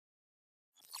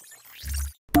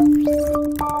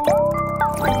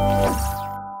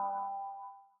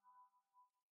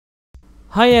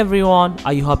Hi everyone,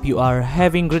 I hope you are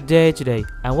having a great day today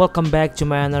and welcome back to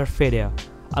my another video.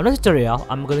 On this tutorial,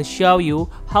 I'm gonna show you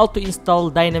how to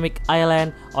install dynamic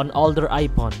island on older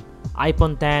iPhone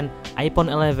 10,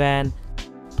 iPhone 11,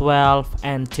 12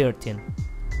 and 13.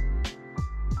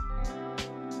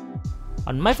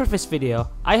 On my previous video,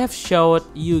 I have showed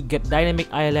you get dynamic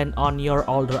island on your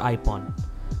older iPhone,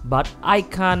 but I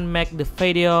can't make the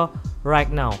video right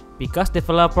now because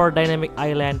developer dynamic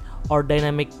island or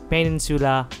dynamic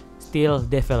peninsula still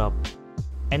develop,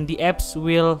 and the apps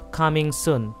will coming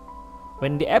soon.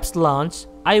 When the apps launch,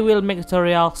 I will make a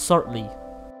tutorial shortly.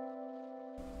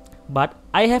 But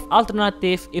I have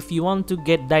alternative if you want to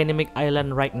get dynamic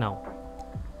island right now.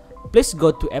 Please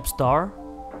go to App Store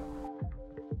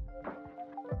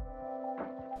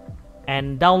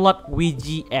and download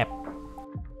WeG app.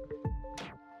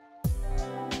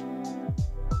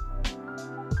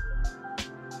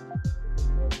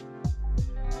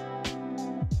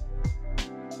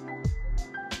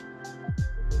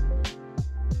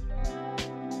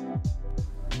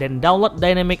 Then download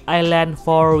dynamic island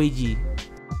for WeG.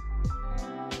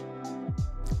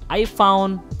 I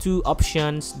found two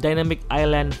options dynamic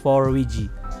island for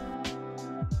WeG: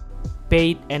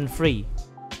 paid and free.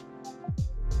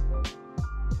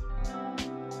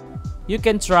 You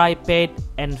can try paid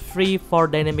and free for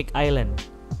dynamic island.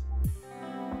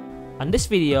 On this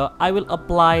video, I will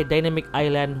apply dynamic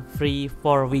island free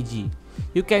for WeG.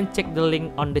 You can check the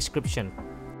link on description.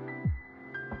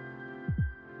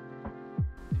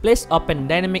 Please open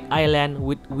dynamic island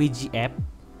with WeG app.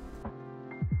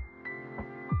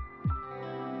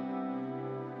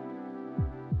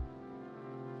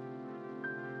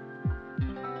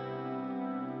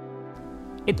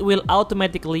 It will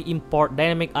automatically import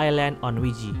dynamic island on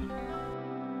WeG.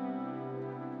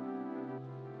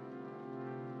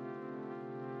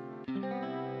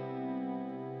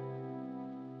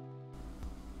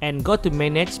 And go to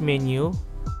manage menu.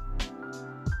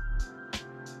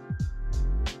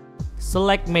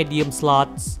 Select medium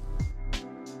slots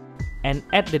and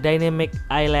add the dynamic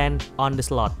island on the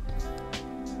slot.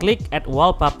 Click add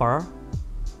wallpaper.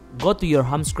 Go to your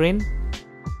home screen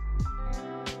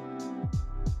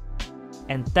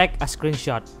and take a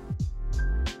screenshot.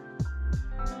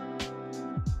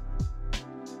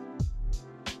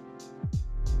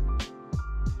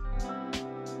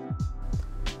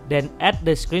 Then add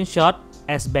the screenshot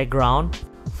as background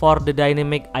for the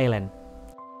dynamic island.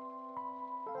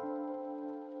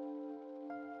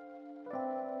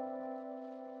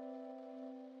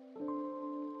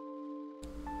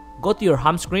 Go to your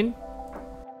home screen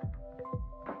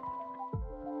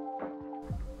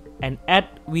and add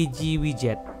WeG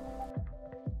widget.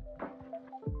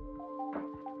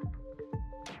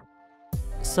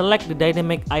 Select the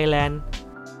dynamic island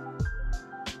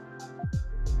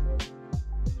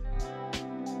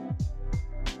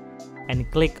and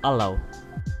click allow.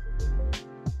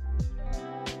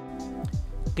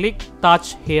 Click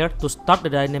touch here to start the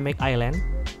dynamic island.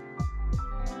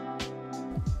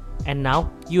 And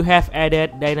now you have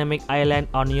added dynamic island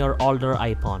on your older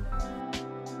iPhone.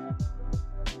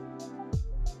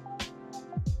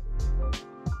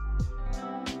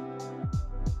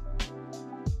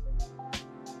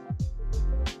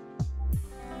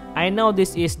 I know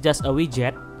this is just a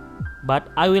widget, but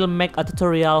I will make a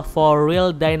tutorial for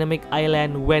real dynamic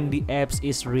island when the apps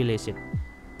is released.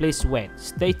 Please wait,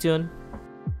 stay tuned.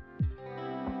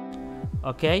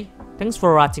 Okay, thanks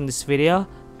for watching this video.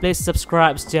 Please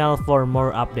subscribe to the channel for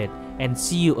more updates and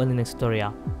see you on the next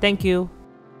tutorial. Thank you.